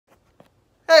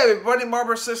Hey everybody,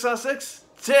 Marber606.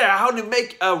 Today I how to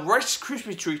make a Rice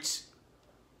Krispie treats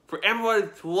for everyone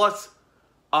who wants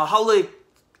a holiday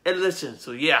edition.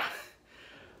 So yeah,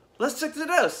 let's check it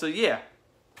out. So yeah.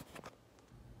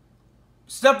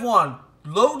 Step 1.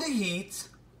 Load the heat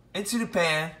into the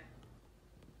pan.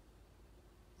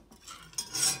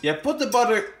 Yeah, put the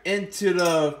butter into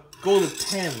the golden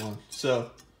pan one.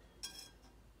 So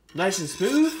nice and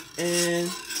smooth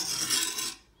and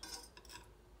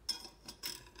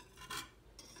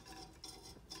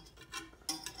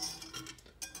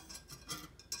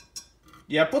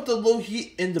yeah, put the low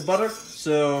heat in the butter,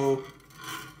 so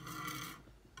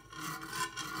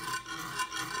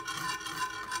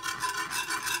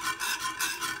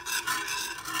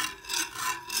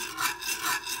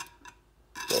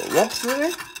lumps in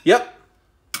it. Yep.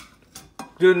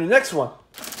 Do the next one.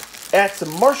 Add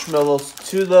some marshmallows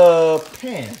to the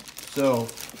pan. So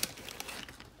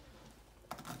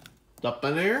dump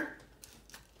in there.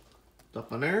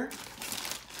 Dump in there.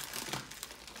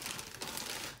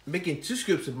 Making 2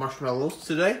 scoops of marshmallows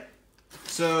today.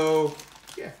 So,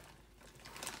 yeah.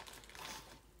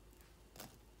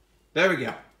 There we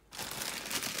go.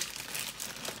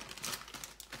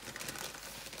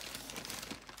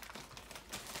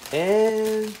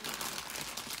 And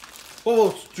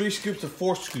oh, 3 scoops to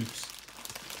 4 scoops.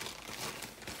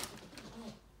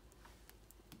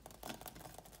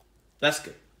 That's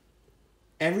good.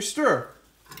 And we stir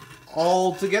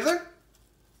all together.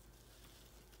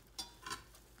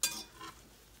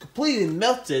 Completely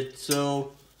melted,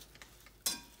 so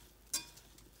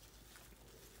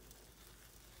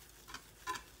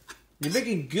you're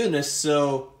making goodness,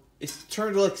 so it's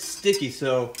turned like sticky,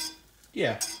 so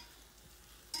yeah.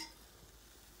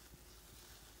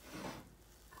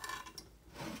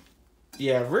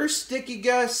 Yeah, very sticky,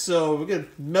 guys, so we're gonna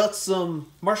melt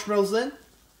some marshmallows in.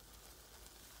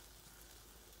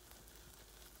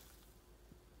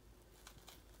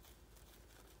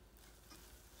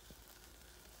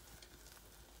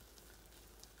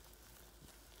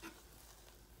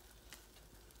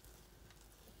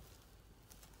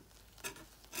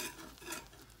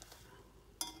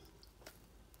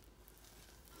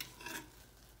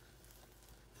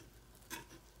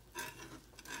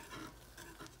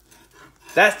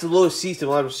 That's the lowest heat I've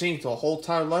ever seen the whole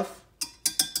entire life.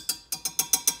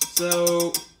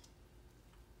 So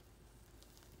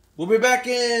we'll be back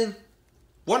in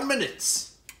 1 minute.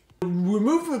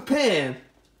 Remove the pan.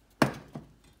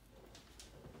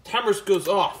 Timer goes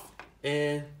off,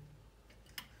 and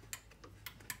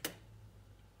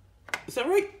is that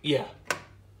right? Yeah.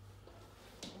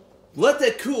 Let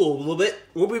that cool a little bit.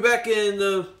 We'll be back in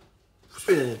the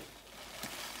spin.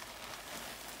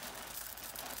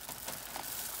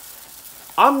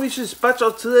 I'm using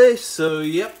spatula today, so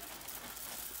yep.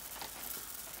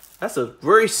 That's a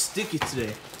very sticky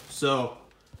today. So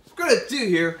what we're gonna do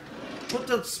here, put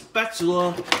the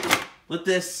spatula with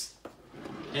this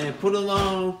and put it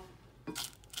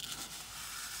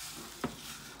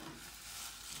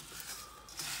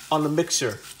on the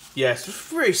mixer. Yeah, it's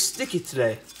very sticky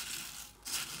today.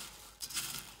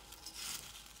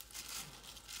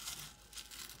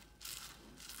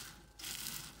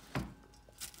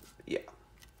 Yeah.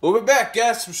 We'll be back,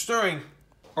 guys, from stirring.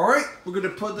 Alright, we're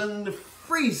gonna put them in the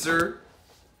freezer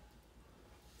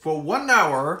for 1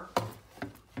 hour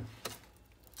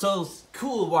till it's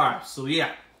cool a while, so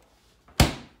yeah.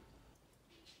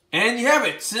 And you have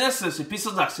it. Since it's a piece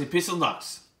of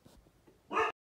nuts,